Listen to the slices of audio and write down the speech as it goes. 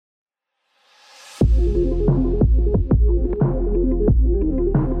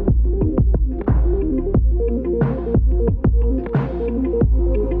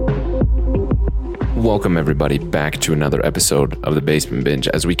Welcome everybody back to another episode of the Basement Binge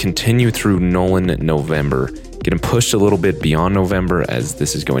as we continue through Nolan November, getting pushed a little bit beyond November as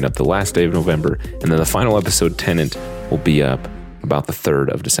this is going up the last day of November, and then the final episode, Tenet, will be up about the 3rd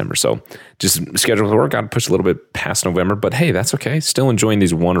of December. So just schedule the work, got to push a little bit past November, but hey, that's okay. Still enjoying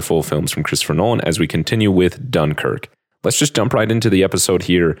these wonderful films from Christopher Nolan as we continue with Dunkirk. Let's just jump right into the episode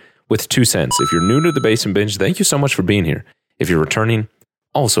here with 2 cents. If you're new to the Basement Binge, thank you so much for being here. If you're returning,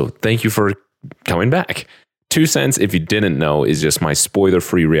 also thank you for coming back. 2 cents, if you didn't know, is just my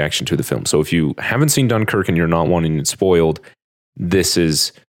spoiler-free reaction to the film. So if you haven't seen Dunkirk and you're not wanting it spoiled, this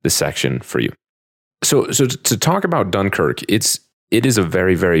is the section for you. So to talk about Dunkirk, it is a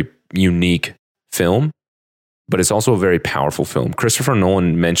very, very unique film, but it's also a very powerful film. Christopher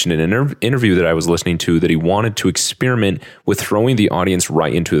Nolan mentioned in an interview that I was listening to that he wanted to experiment with throwing the audience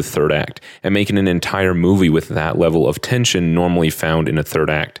right into the third act and making an entire movie with that level of tension normally found in a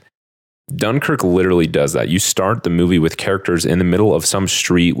third act. Dunkirk literally does that. You start the movie with characters in the middle of some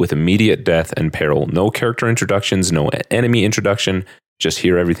street with immediate death and peril. No character introductions, no enemy introduction, just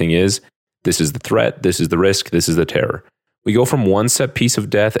here everything is. This is the threat, this is the risk, this is the terror. We go from one set piece of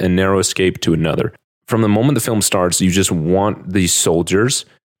death and narrow escape to another. From the moment the film starts, you just want these soldiers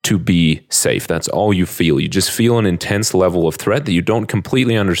to be safe. That's all you feel. You just feel an intense level of threat that you don't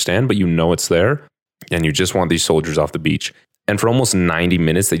completely understand, but you know it's there. And you just want these soldiers off the beach. And for almost 90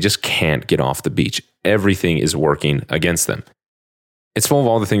 minutes, they just can't get off the beach. Everything is working against them. It's full of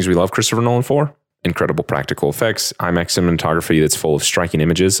all the things we love Christopher Nolan for. Incredible practical effects, IMAX cinematography that's full of striking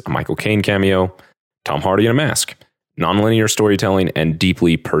images, a Michael Caine cameo, Tom Hardy in a mask, nonlinear storytelling, and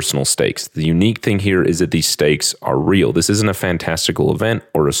deeply personal stakes. The unique thing here is that these stakes are real. This isn't a fantastical event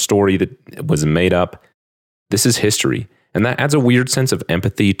or a story that was made up. This is history. And that adds a weird sense of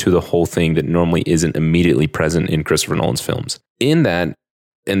empathy to the whole thing that normally isn't immediately present in Christopher Nolan's films. In that,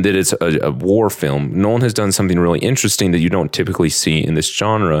 and that it's a war film, Nolan has done something really interesting that you don't typically see in this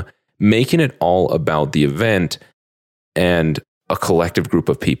genre, making it all about the event and a collective group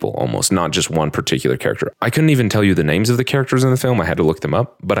of people almost, not just one particular character. I couldn't even tell you the names of the characters in the film. I had to look them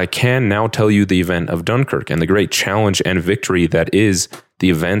up, but I can now tell you the event of Dunkirk and the great challenge and victory that is the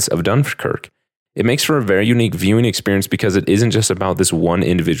events of Dunkirk. It makes for a very unique viewing experience because it isn't just about this one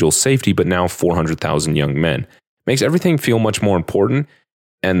individual's safety, but now 400,000 young men. It makes everything feel much more important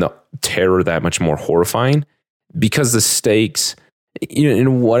and the terror that much more horrifying because the stakes,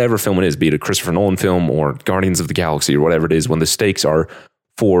 in whatever film it is, be it a Christopher Nolan film or Guardians of the Galaxy or whatever it is, when the stakes are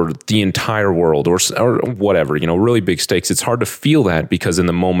for the entire world or whatever, really big stakes, it's hard to feel that because in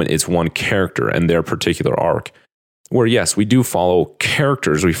the moment it's one character and their particular arc. Where yes, we do follow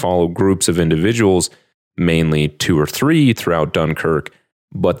characters, we follow groups of individuals, mainly 2 or 3 throughout Dunkirk,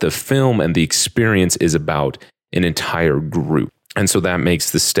 but the film and the experience is about an entire group. And so that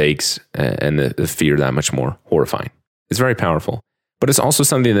makes the stakes and the fear that much more horrifying. It's very powerful. But it's also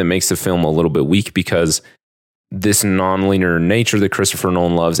something that makes the film a little bit weak because this nonlinear nature that Christopher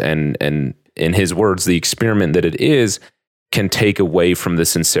Nolan loves and in his words, the experiment that it is, can take away from the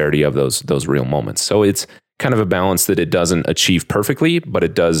sincerity of those real moments. So it's kind of a balance that it doesn't achieve perfectly, but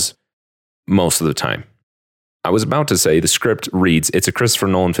it does most of the time. I was about to say the script reads, it's a Christopher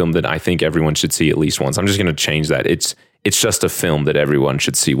Nolan film that I think everyone should see at least once. I'm just going to change that. It's just a film that everyone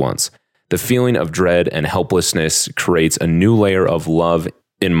should see once. The feeling of dread and helplessness creates a new layer of love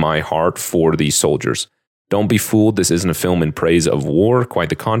in my heart for these soldiers. Don't be fooled. This isn't a film in praise of war, quite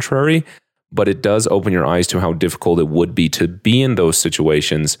the contrary, but it does open your eyes to how difficult it would be to be in those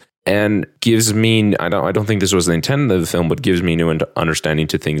situations and gives me, I don't think this was the intent of the film, but gives me new understanding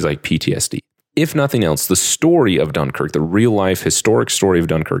to things like PTSD. If nothing else, the story of Dunkirk, the real life historic story of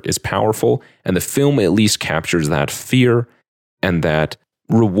Dunkirk is powerful, and the film at least captures that fear and that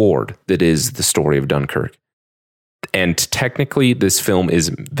reward that is the story of Dunkirk. And technically, this film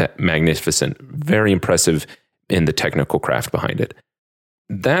is magnificent, very impressive in the technical craft behind it.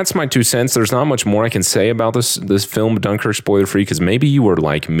 That's my 2 cents. There's not much more I can say about this film, Dunkirk, spoiler-free, because maybe you were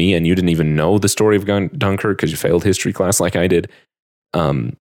like me and you didn't even know the story of Dunkirk because you failed history class like I did.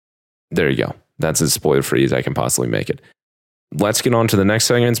 There you go. That's as spoiler-free as I can possibly make it. Let's get on to the next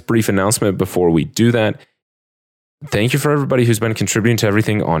segment's brief announcement before we do that. Thank you for everybody who's been contributing to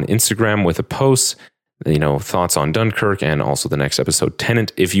everything on Instagram with the posts, thoughts on Dunkirk and also the next episode,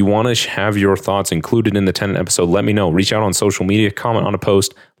 Tenet. If you want to have your thoughts included in the Tenet episode, let me know. Reach out on social media, comment on a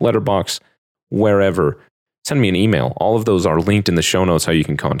post, letterbox, wherever. Send me an email. All of those are linked in the show notes how you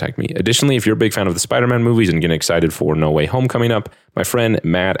can contact me. Additionally, if you're a big fan of the Spider-Man movies and getting excited for No Way Home coming up, my friend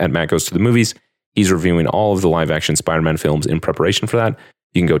Matt at Matt Goes to the Movies, he's reviewing all of the live-action Spider-Man films in preparation for that.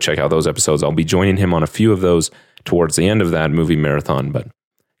 You can go check out those episodes. I'll be joining him on a few of those towards the end of that movie marathon, but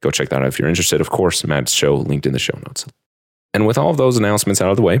Go check that out if you're interested. Of course, Matt's show linked in the show notes. And with all of those announcements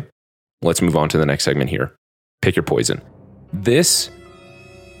out of the way, let's move on to the next segment here. Pick your poison. This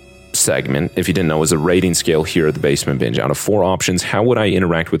segment, if you didn't know, is a rating scale here at the Basement Binge. Out of 4 options, how would I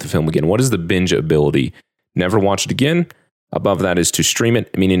interact with the film again? What is the binge ability? Never watch it again. Above that is to stream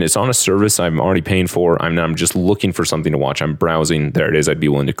it, meaning it's on a service I'm already paying for. I'm just looking for something to watch. I'm browsing. There it is. I'd be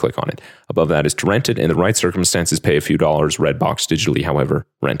willing to click on it. Above that is to rent it. In the right circumstances, pay a few dollars. Redbox digitally, however,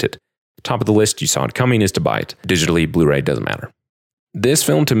 rent it. Top of the list, you saw it coming, is to buy it. Digitally, Blu-ray, doesn't matter. This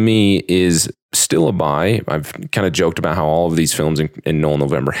film to me is still a buy. I've kind of joked about how all of these films in Nolan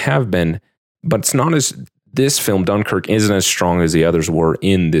November have been, but it's not as, this film, Dunkirk, isn't as strong as the others were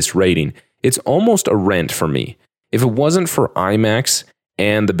in this rating. It's almost a rent for me. If it wasn't for IMAX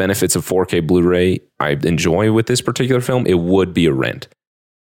and the benefits of 4K Blu-ray I enjoy with this particular film, it would be a rent.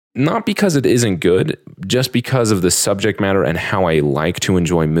 Not because it isn't good, just because of the subject matter and how I like to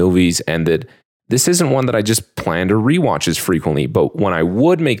enjoy movies, and that this isn't one that I just plan to rewatch as frequently. But when I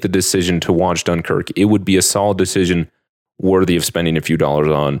would make the decision to watch Dunkirk, it would be a solid decision worthy of spending a few dollars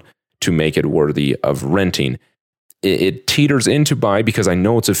on to make it worthy of renting. It teeters into buy because I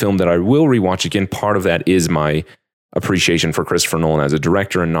know it's a film that I will rewatch again. Part of that is my appreciation for Christopher Nolan as a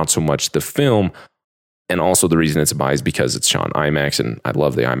director and not so much the film. And also the reason it's a buy is because it's shot on IMAX and I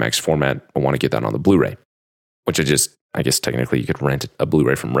love the IMAX format. I want to get that on the Blu-ray, which I guess technically you could rent a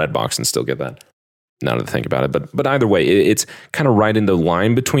Blu-ray from Redbox and still get that. Now that I think about it. But either way, it's kind of right in the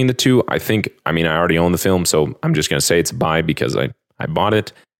line between the two. I already own the film, so I'm just going to say it's a buy because I bought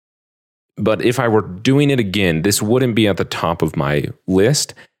it. But if I were doing it again, this wouldn't be at the top of my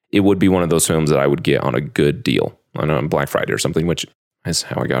list. It would be one of those films that I would get on a good deal on Black Friday or something, which is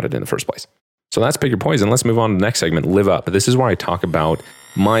how I got it in the first place. So that's Pick Your Poison. Let's move on to the next segment, Live Up. This is where I talk about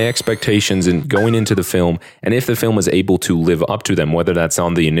my expectations in going into the film and if the film is able to live up to them, whether that's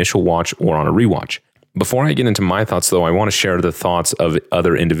on the initial watch or on a rewatch. Before I get into my thoughts, though, I want to share the thoughts of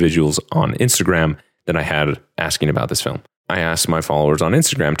other individuals on Instagram that I had asking about this film. I asked my followers on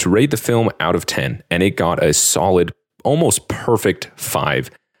Instagram to rate the film out of 10, and it got a solid, almost perfect 5.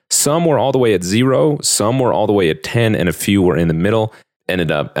 Some were all the way at 0, some were all the way at 10, and a few were in the middle.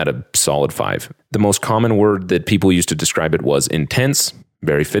 Ended up at a solid 5. The most common word that people used to describe it was intense,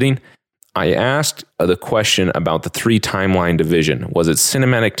 very fitting. I asked the question about the 3 timeline division. Was it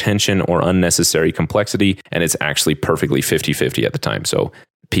cinematic tension or unnecessary complexity? And it's actually perfectly 50-50 at the time, so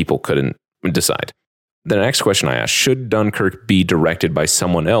people couldn't decide. The next question I asked, should Dunkirk be directed by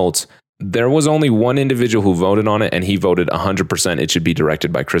someone else? There was only one individual who voted on it, and he voted 100% it should be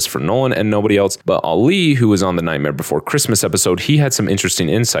directed by Christopher Nolan and nobody else. But Ali, who was on the Nightmare Before Christmas episode, he had some interesting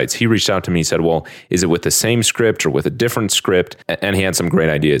insights. He reached out to me and said, well, is it with the same script or with a different script? And he had some great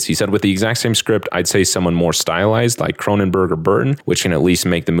ideas. He said, with the exact same script, I'd say someone more stylized like Cronenberg or Burton, which can at least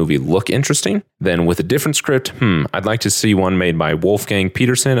make the movie look interesting. Then with a different script, I'd like to see one made by Wolfgang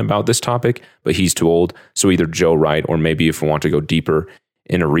Peterson about this topic, but he's too old. So either Joe Wright or maybe if we want to go deeper,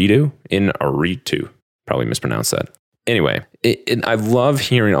 Inarritu, probably mispronounced that. Anyway, I love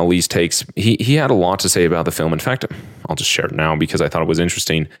hearing Ali's takes. He had a lot to say about the film. In fact, I'll just share it now because I thought it was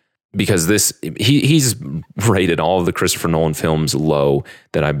interesting. Because he's rated all of the Christopher Nolan films low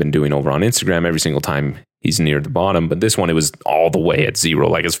that I've been doing over on Instagram every single time he's near the bottom. But this one, it was all the way at 0,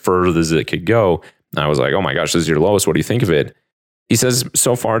 like as further as it could go. And I was like, oh my gosh, this is your lowest. What do you think of it? He says,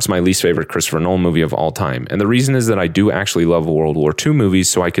 so far, it's my least favorite Christopher Nolan movie of all time. And the reason is that I do actually love World War II movies,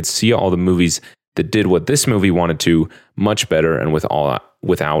 so I could see all the movies that did what this movie wanted to much better and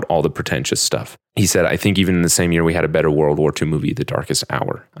without all the pretentious stuff. He said, I think even in the same year, we had a better World War II movie, The Darkest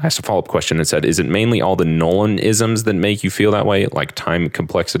Hour. I asked a follow-up question and said, is it mainly all the Nolan-isms that make you feel that way, like time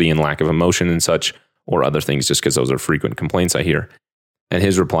complexity and lack of emotion and such, or other things, just because those are frequent complaints I hear? And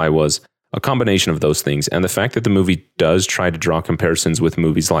his reply was, a combination of those things, and the fact that the movie does try to draw comparisons with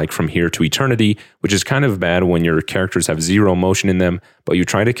movies like From Here to Eternity, which is kind of bad when your characters have 0 emotion in them, but you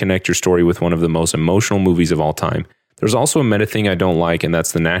try to connect your story with one of the most emotional movies of all time. There's also a meta thing I don't like, and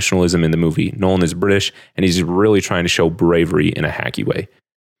that's the nationalism in the movie. Nolan is British, and he's really trying to show bravery in a hacky way.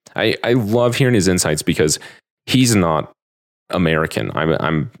 I love hearing his insights because he's not American.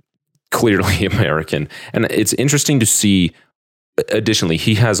 I'm clearly American, and it's interesting to see. Additionally,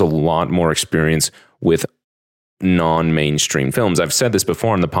 he has a lot more experience with non-mainstream films. I've said this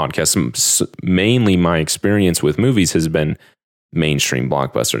before on the podcast. Mainly my experience with movies has been mainstream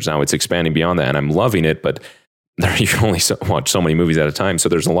blockbusters. Now it's expanding beyond that and I'm loving it, but you can only watch so many movies at a time. So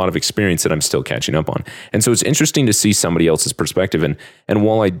there's a lot of experience that I'm still catching up on. And so it's interesting to see somebody else's perspective. And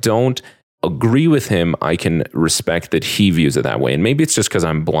while I don't agree with him, I can respect that he views it that way. And maybe it's just because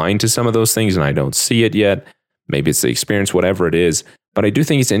I'm blind to some of those things and I don't see it yet. Maybe it's the experience, whatever it is. But I do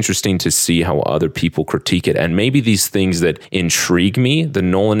think it's interesting to see how other people critique it. And maybe these things that intrigue me, the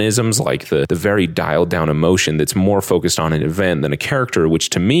Nolanisms, like the very dialed down emotion that's more focused on an event than a character, which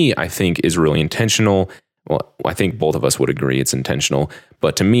to me, I think is really intentional. Well, I think both of us would agree it's intentional.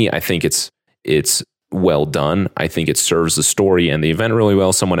 But to me, I think it's well done. I think it serves the story and the event really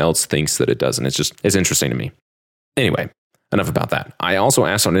well. Someone else thinks that it doesn't. It's interesting to me. Anyway, enough about that. I also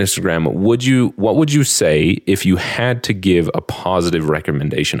asked on Instagram, what would you say if you had to give a positive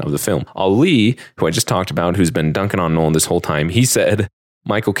recommendation of the film? Ali, who I just talked about, who's been dunking on Nolan this whole time, he said,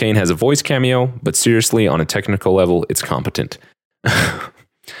 Michael Caine has a voice cameo, but seriously, on a technical level, it's competent.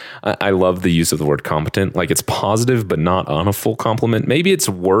 I love the use of the word competent. Like, it's positive, but not on a full compliment. Maybe it's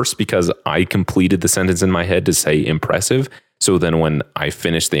worse because I completed the sentence in my head to say impressive. So then when I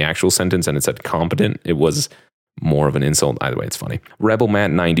finished the actual sentence and it said competent, it was more of an insult. Either way, it's funny. Rebel Matt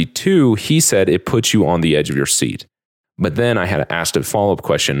 92, he said it puts you on the edge of your seat. But then I had asked a follow-up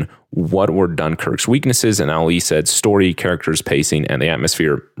question, what were Dunkirk's weaknesses? And Ali said story, characters, pacing, and the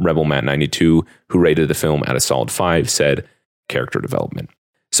atmosphere. Rebel Matt 92, who rated the film at a solid 5, said character development.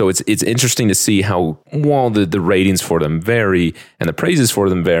 So it's interesting to see how, while the ratings for them vary and the praises for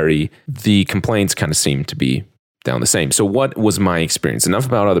them vary, the complaints kind of seem to be down the same. So what was my experience? Enough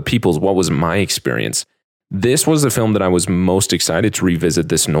about other people's. What was my experience? This was the film that I was most excited to revisit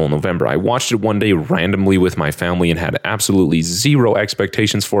this November. I watched it one day randomly with my family and had absolutely zero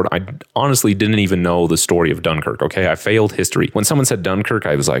expectations for it. I honestly didn't even know the story of Dunkirk. Okay, I failed history. When someone said Dunkirk,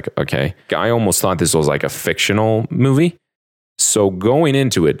 I was like, okay. I almost thought this was like a fictional movie. So going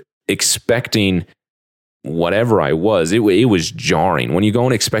into it, expecting whatever I was, it was jarring. When you go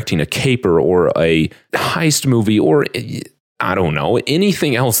in expecting a caper or a heist movie or, I don't know,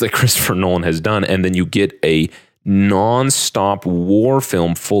 anything else that Christopher Nolan has done, and then you get a non-stop war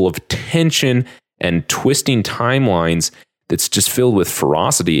film full of tension and twisting timelines that's just filled with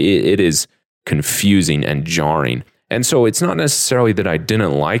ferocity, it is confusing and jarring. And so it's not necessarily that I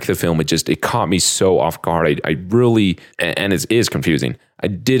didn't like the film. It caught me so off guard. I really, and it is confusing. I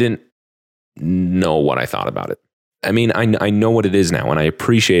didn't know what I thought about it. I mean, I know what it is now, and I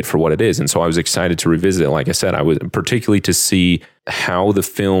appreciate for what it is. And so I was excited to revisit it. Like I said, I was particularly to see how the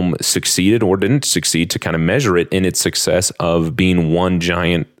film succeeded or didn't succeed, to kind of measure it in its success of being one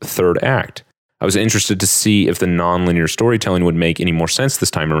giant third act. I was interested to see if the nonlinear storytelling would make any more sense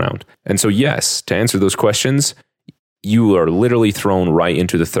this time around. And so, yes, to answer those questions, you are literally thrown right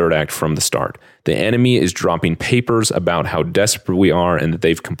into the third act from the start. The enemy is dropping papers about how desperate we are and that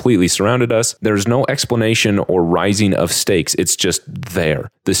they've completely surrounded us. There's no explanation or rising of stakes. It's just there.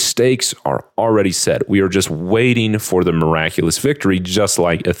 The stakes are already set. We are just waiting for the miraculous victory, just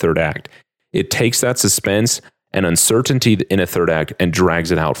like a third act. It takes that suspense and uncertainty in a third act and drags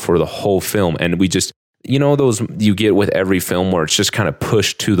it out for the whole film. And we just, those you get with every film where it's just kind of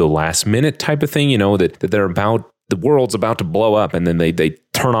pushed to the last minute type of thing, that they're about, the world's about to blow up and then they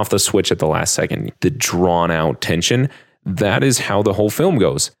turn off the switch at the last second. The drawn out tension, that is how the whole film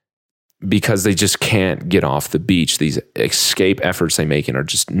goes, because they just can't get off the beach. These escape efforts they make are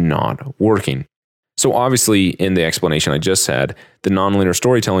just not working. So obviously, in the explanation I just had, the nonlinear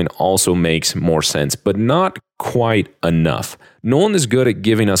storytelling also makes more sense, but not quite enough. Nolan is good at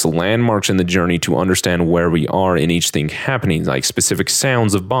giving us landmarks in the journey to understand where we are in each thing happening, like specific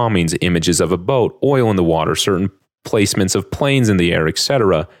sounds of bombings, images of a boat, oil in the water, certain placements of planes in the air,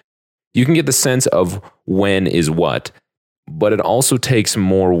 etc. You can get the sense of when is what, but it also takes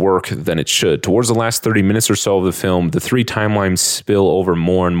more work than it should. Towards the last 30 minutes or so of the film, the three timelines spill over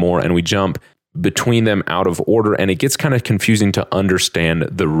more and more, and we jump between them out of order, and it gets kind of confusing to understand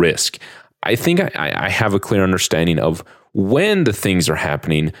the risk. I think I have a clear understanding of when the things are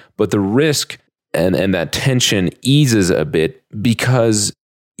happening, but the risk and that tension eases a bit because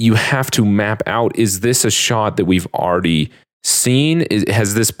you have to map out, is this a shot that we've already seen?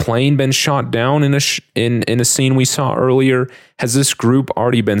 Has this plane been shot down in a scene we saw earlier? Has this group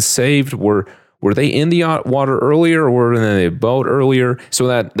already been saved? Were they in the water earlier, or were they in the boat earlier? So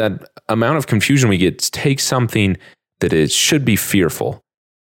that amount of confusion we get takes something that it should be fearful,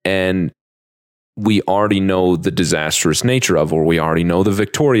 and we already know the disastrous nature of, or we already know the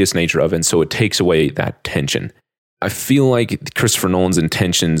victorious nature of, and so it takes away that tension. I feel like Christopher Nolan's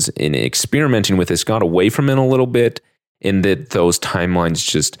intentions in experimenting with this got away from it a little bit, in that those timelines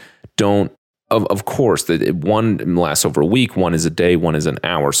just don't, of course, that one lasts over a week, one is a day, one is an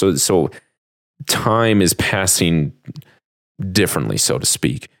hour. So time is passing differently, so to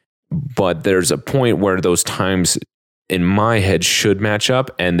speak. But there's a point where those times in my head should match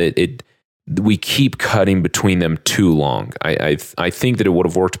up, and that we keep cutting between them too long. I think that it would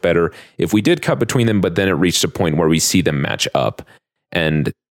have worked better if we did cut between them, but then it reached a point where we see them match up.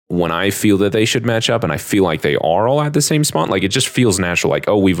 And when I feel that they should match up and I feel like they are all at the same spot, like it just feels natural. Like,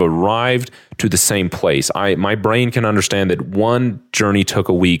 oh, we've arrived to the same place. My brain can understand that one journey took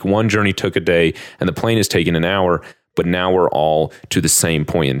a week, one journey took a day, and the plane is taking an hour, but now we're all to the same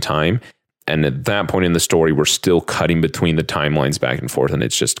point in time. And at that point in the story, we're still cutting between the timelines back and forth, and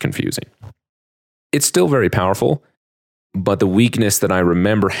it's just confusing. It's still very powerful, but the weakness that I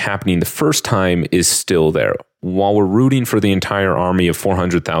remember happening the first time is still there. While we're rooting for the entire army of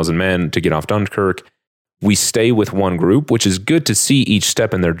 400,000 men to get off Dunkirk, we stay with one group, which is good to see each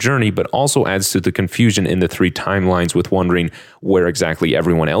step in their journey, but also adds to the confusion in the three timelines with wondering where exactly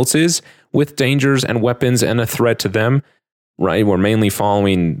everyone else is with dangers and weapons and a threat to them, right? We're mainly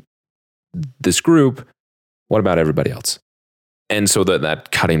following this group. What about everybody else? And so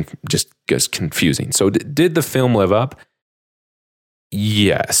that cutting just gets confusing. So did the film live up?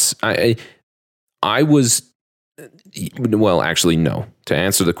 Yes. I was... Well, actually, no. To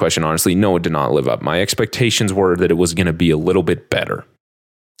answer the question honestly, no, it did not live up. My expectations were that it was going to be a little bit better.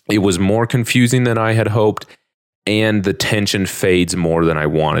 It was more confusing than I had hoped, and the tension fades more than I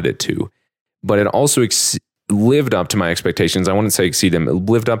wanted it to. But it also lived up to my expectations. I wouldn't say exceed them. It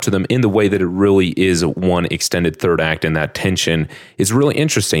lived up to them in the way that it really is one extended third act, and that tension is really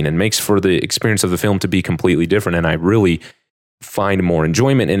interesting and makes for the experience of the film to be completely different, and I really find more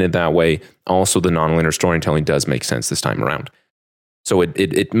enjoyment in it that way. Also, the nonlinear storytelling does make sense this time around. So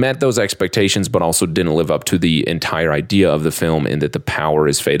it met those expectations, but also didn't live up to the entire idea of the film in that the power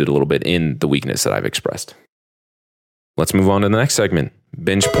is faded a little bit in the weakness that I've expressed. Let's move on to the next segment,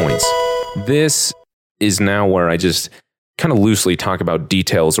 binge points. This is now where I just kind of loosely talk about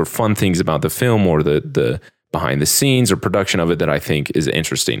details or fun things about the film or the behind the scenes or production of it that I think is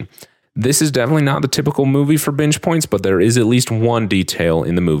interesting. This is definitely not the typical movie for binge points, but there is at least one detail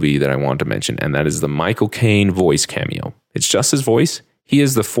in the movie that I want to mention, and that is the Michael Caine voice cameo. It's just his voice. He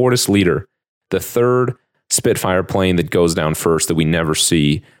is the Fortis leader, the third Spitfire plane that goes down first that we never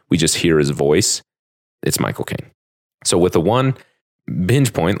see. We just hear his voice. It's Michael Caine. So with the one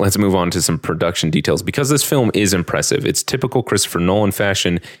binge point, let's move on to some production details. Because this film is impressive, it's typical Christopher Nolan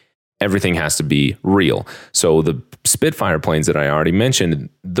fashion. Everything has to be real. So the Spitfire planes that I already mentioned,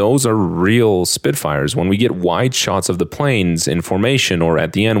 those are real Spitfires. When we get wide shots of the planes in formation, or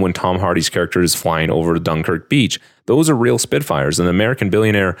at the end when Tom Hardy's character is flying over Dunkirk beach, those are real Spitfires. And the American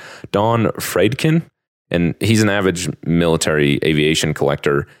billionaire Don Friedkin, and he's an avid military aviation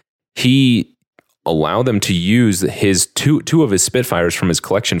collector, he allowed them to use his two of his Spitfires from his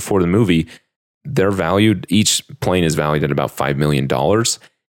collection for the movie. They're valued, each plane is valued at about $5 million.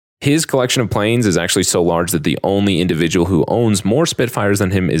 His collection of planes is actually so large that the only individual who owns more Spitfires than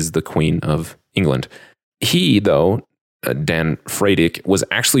him is the Queen of England. He, though, Dan Friedkin, was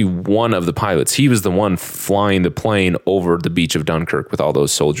actually one of the pilots. He was the one flying the plane over the beach of Dunkirk with all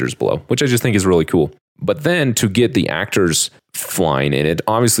those soldiers below, which I just think is really cool. But then to get the actors flying in it,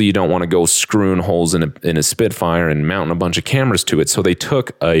 obviously you don't want to go screwing holes in a Spitfire and mounting a bunch of cameras to it. So they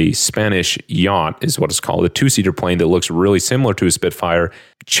took a Spanish yacht, is what it's called, a two-seater plane that looks really similar to a Spitfire,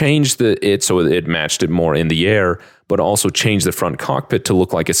 changed it so it matched it more in the air, but also changed the front cockpit to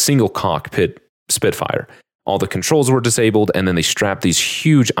look like a single cockpit Spitfire. All the controls were disabled, and then they strapped these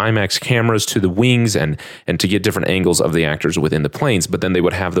huge IMAX cameras to the wings and to get different angles of the actors within the planes, but then they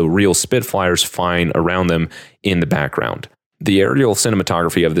would have the real Spitfires flying around them in the background. The aerial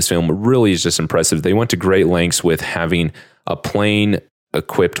cinematography of this film really is just impressive. They went to great lengths with having a plane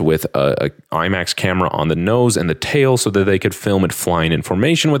equipped with a IMAX camera on the nose and the tail so that they could film it flying in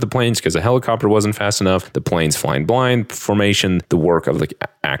formation with the planes because the helicopter wasn't fast enough. The planes flying blind formation, the work of the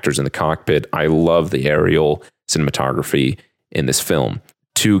actors in the cockpit. I love the aerial cinematography in this film.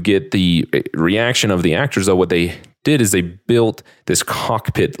 To get the reaction of the actors, though, what they did is they built this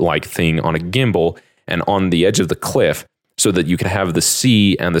cockpit-like thing on a gimbal and on the edge of the cliff, so that you could have the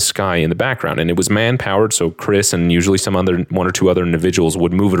sea and the sky in the background. And it was man-powered, so Chris and usually one or two other individuals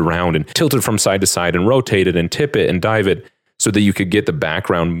would move it around and tilt it from side to side and rotate it and tip it and dive it so that you could get the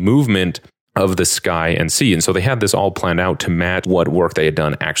background movement of the sky and sea. And so they had this all planned out to match what work they had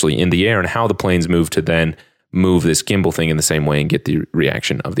done actually in the air and how the planes moved to then move this gimbal thing in the same way and get the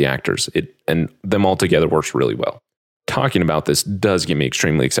reaction of the actors. And them all together works really well. Talking about this does get me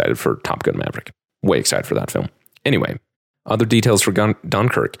extremely excited for Top Gun Maverick. Way excited for that film. Anyway, other details for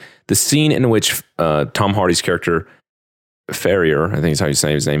Dunkirk. The scene in which Tom Hardy's character, Farrier, I think is how you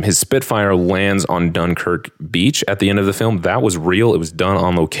say his name, his Spitfire lands on Dunkirk beach at the end of the film, that was real. It was done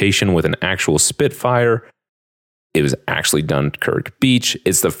on location with an actual Spitfire. It was actually Dunkirk beach.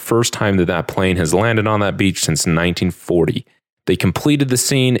 It's the first time that plane has landed on that beach since 1940. They completed the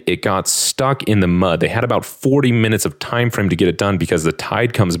scene. It got stuck in the mud. They had about 40 minutes of time frame to get it done because the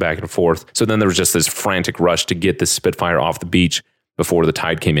tide comes back and forth. So then there was just this frantic rush to get this Spitfire off the beach before the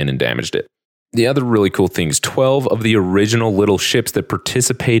tide came in and damaged it. The other really cool thing is 12 of the original little ships that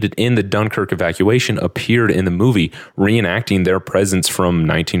participated in the Dunkirk evacuation appeared in the movie, reenacting their presence from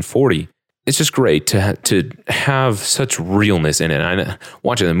 1940. It's just great to have such realness in it.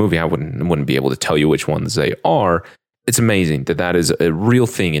 Watching the movie, I wouldn't be able to tell you which ones they are. It's amazing that is a real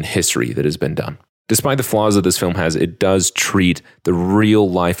thing in history that has been done. Despite the flaws that this film has, it does treat the real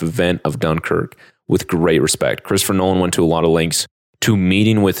life event of Dunkirk with great respect. Christopher Nolan went to a lot of lengths to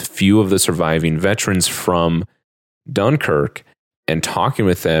meeting with few of the surviving veterans from Dunkirk and talking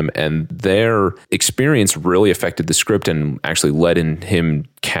with them, and their experience really affected the script and actually led in him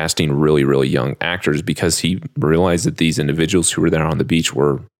casting really, really young actors because he realized that these individuals who were there on the beach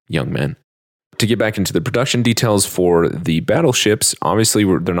were young men. To get back into the production details for the battleships, obviously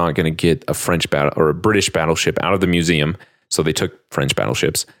they're not going to get a French battle or a British battleship out of the museum, so they took French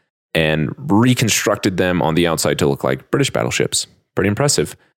battleships and reconstructed them on the outside to look like British battleships. Pretty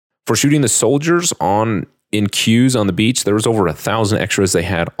impressive. For shooting the soldiers in queues on the beach, there was over 1,000 extras they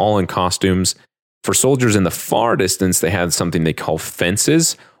had, all in costumes. For soldiers in the far distance, they had something they call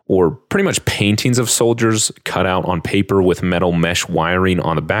fences, or pretty much paintings of soldiers cut out on paper with metal mesh wiring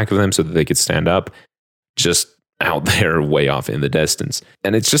on the back of them so that they could stand up, just out there way off in the distance.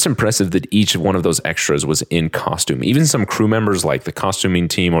 And it's just impressive that each one of those extras was in costume. Even some crew members like the costuming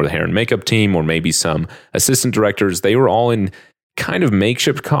team or the hair and makeup team, or maybe some assistant directors, they were all in kind of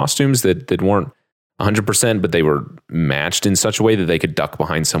makeshift costumes that weren't 100%, but they were matched in such a way that they could duck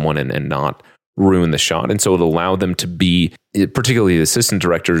behind someone and not ruin the shot. And so it allowed them to be, particularly the assistant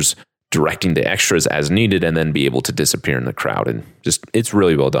directors, directing the extras as needed and then be able to disappear in the crowd. And just, it's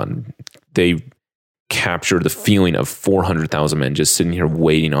really well done. They captured the feeling of 400,000 men just sitting here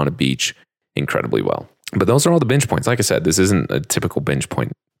waiting on a beach incredibly well. But those are all the binge points. Like I said, this isn't a typical binge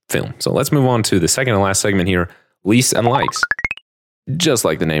point film. So let's move on to the second and last segment here, least and likes. Just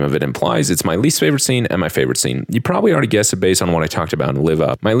like the name of it implies, it's my least favorite scene and my favorite scene. You probably already guessed it based on what I talked about in Live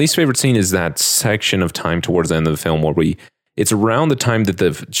Up. My least favorite scene is that section of time towards the end of the film where it's around the time that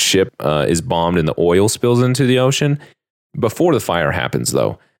the ship is bombed and the oil spills into the ocean. Before the fire happens,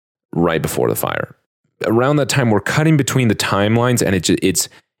 though, right before the fire. Around that time, we're cutting between the timelines, and it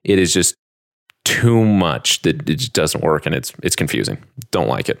is just too much that it just doesn't work, and it's confusing. Don't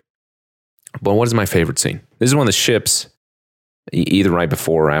like it. But what is my favorite scene? This is when the ships, either right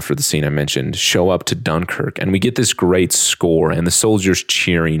before or after the scene I mentioned, show up to Dunkirk, and we get this great score and the soldiers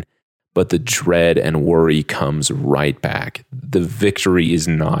cheering, but the dread and worry comes right back. The victory is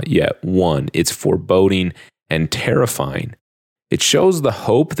not yet won. It's foreboding and terrifying. It shows the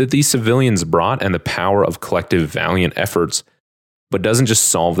hope that these civilians brought and the power of collective valiant efforts, but doesn't just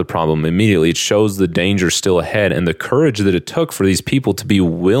solve the problem immediately. It shows the danger still ahead and the courage that it took for these people to be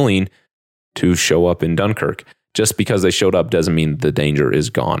willing to show up in Dunkirk. Just because they showed up doesn't mean the danger is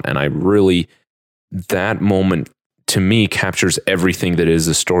gone. And that moment to me captures everything that is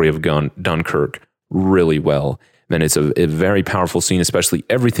the story of Dunkirk really well. And it's a very powerful scene, especially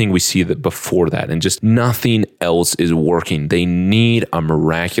everything we see before that. And just nothing else is working. They need a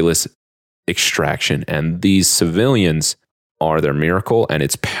miraculous extraction. And these civilians are their miracle, and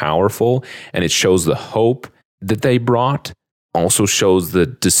it's powerful. And it shows the hope that they brought. Also shows the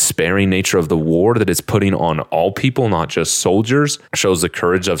despairing nature of the war that it's putting on all people, not just soldiers. Shows the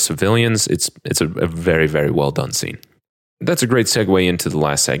courage of civilians. It's a very, very well done scene. That's a great segue into the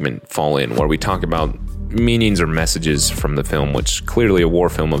last segment, Fall In, where we talk about meanings or messages from the film, which clearly a war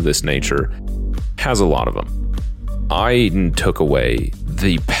film of this nature has a lot of them. I took away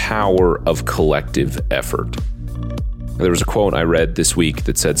the power of collective effort. There was a quote I read this week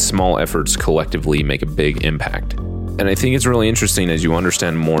that said, "Small efforts collectively make a big impact." And I think it's really interesting as you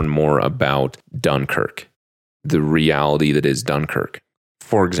understand more and more about Dunkirk, the reality that is Dunkirk.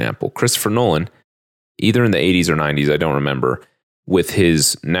 For example, Christopher Nolan, either in the 80s or 90s, I don't remember, with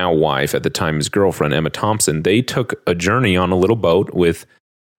his now wife, at the time his girlfriend, Emma Thompson, they took a journey on a little boat with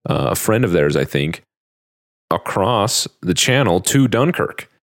a friend of theirs, I think, across the channel to Dunkirk.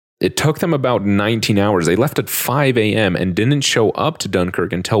 It took them about 19 hours. They left at 5 a.m. and didn't show up to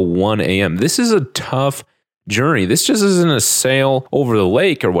Dunkirk until 1 a.m. This is a tough journey. This just isn't a sail over the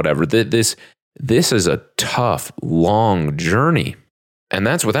lake or whatever. This is a tough, long journey. And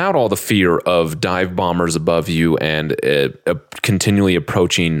that's without all the fear of dive bombers above you and a continually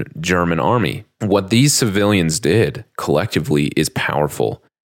approaching German army. What these civilians did collectively is powerful.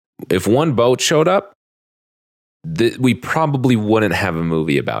 If one boat showed up, we probably wouldn't have a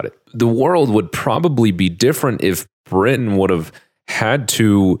movie about it. The world would probably be different if Britain would have had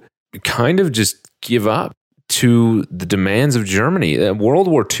to kind of just give up to the demands of Germany. World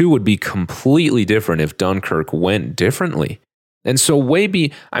War II would be completely different if Dunkirk went differently. And so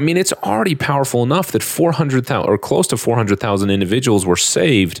it's already powerful enough that 400,000 or close to 400,000 individuals were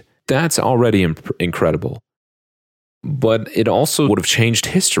saved. That's already incredible. But it also would have changed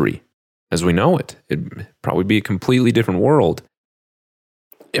history as we know it. It'd probably be a completely different world.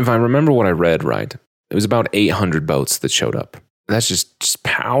 If I remember what I read right, it was about 800 boats that showed up. That's just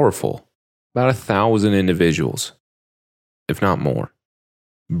powerful. About 1,000 individuals, if not more,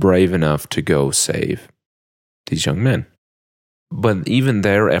 brave enough to go save these young men. But even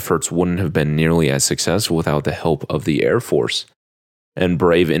their efforts wouldn't have been nearly as successful without the help of the Air Force and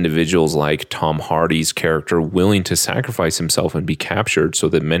brave individuals like Tom Hardy's character willing to sacrifice himself and be captured so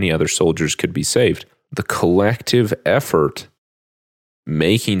that many other soldiers could be saved. The collective effort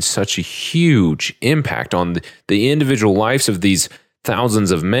making such a huge impact on the individual lives of these thousands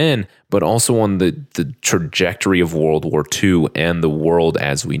of men, but also on the trajectory of World War II and the world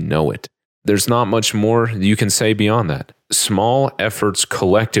as we know it. There's not much more you can say beyond that. Small efforts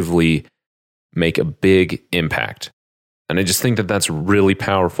collectively make a big impact. And I just think that that's really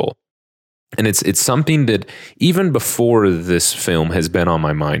powerful. And it's something that even before this film has been on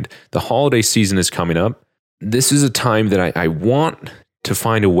my mind. The holiday season is coming up. This is a time that I want to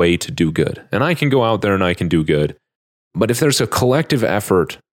find a way to do good. And I can go out there and I can do good. But if there's a collective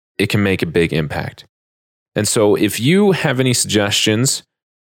effort, it can make a big impact. And so if you have any suggestions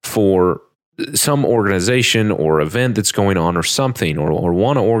for some organization or event that's going on or something, or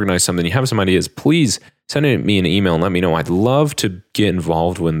want to organize something, you have some ideas, please send me an email and let me know. I'd love to get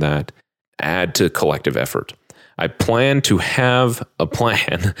involved when that add to collective effort. I plan to have a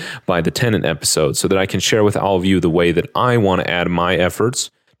plan by the Tenet episode so that I can share with all of you the way that I want to add my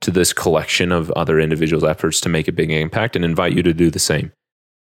efforts to this collection of other individuals' efforts to make a big impact, and invite you to do the same.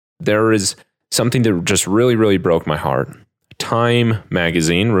 There is something that just really, really broke my heart. Time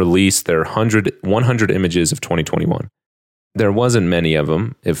magazine released their 100 images of 2021. There wasn't many of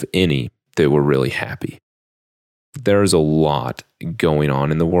them, if any, that were really happy. There's a lot going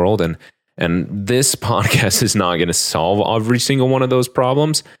on in the world, and this podcast is not going to solve every single one of those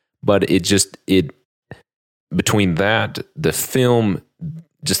problems, but between that, the film,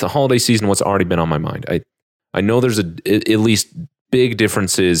 just the holiday season, what's already been on my mind. I know there's at least big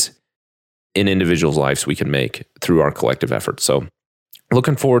differences in individuals' lives we can make through our collective efforts. So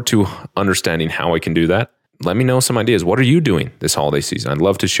looking forward to understanding how I can do that. Let me know some ideas. What are you doing this holiday season? I'd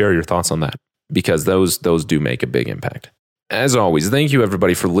love to share your thoughts on that, because those do make a big impact. As always, thank you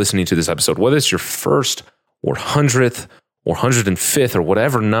everybody for listening to this episode. Whether it's your first or 100th or 105th or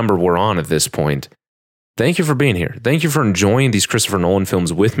whatever number we're on at this point, thank you for being here. Thank you for enjoying these Christopher Nolan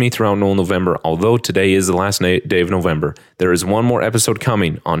films with me throughout November. Although today is the last day of November, there is one more episode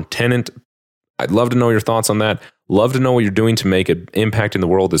coming on Tenet. I'd love to know your thoughts on that. Love to know what you're doing to make an impact in the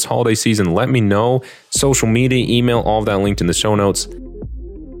world this holiday season. Let me know. Social media, email, all of that linked in the show notes.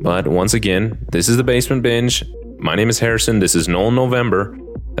 But once again, this is The Basement Binge. My name is Harrison. This is Nolan November.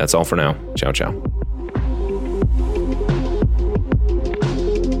 That's all for now. Ciao, ciao.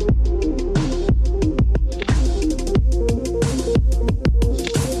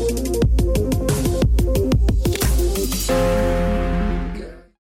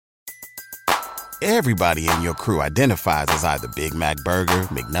 Everybody in your crew identifies as either Big Mac Burger,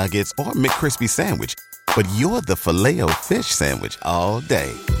 McNuggets, or McCrispy Sandwich. But you're the Filet-O-Fish Sandwich all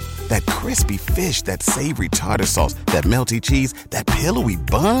day. That crispy fish, that savory tartar sauce, that melty cheese, that pillowy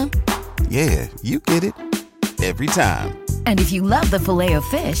bun. Yeah, you get it. Every time. And if you love the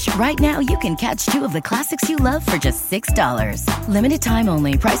Filet-O-Fish, right now you can catch two of the classics you love for just $6. Limited time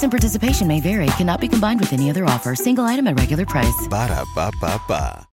only. Price and participation may vary. Cannot be combined with any other offer. Single item at regular price. Ba-da-ba-ba-ba.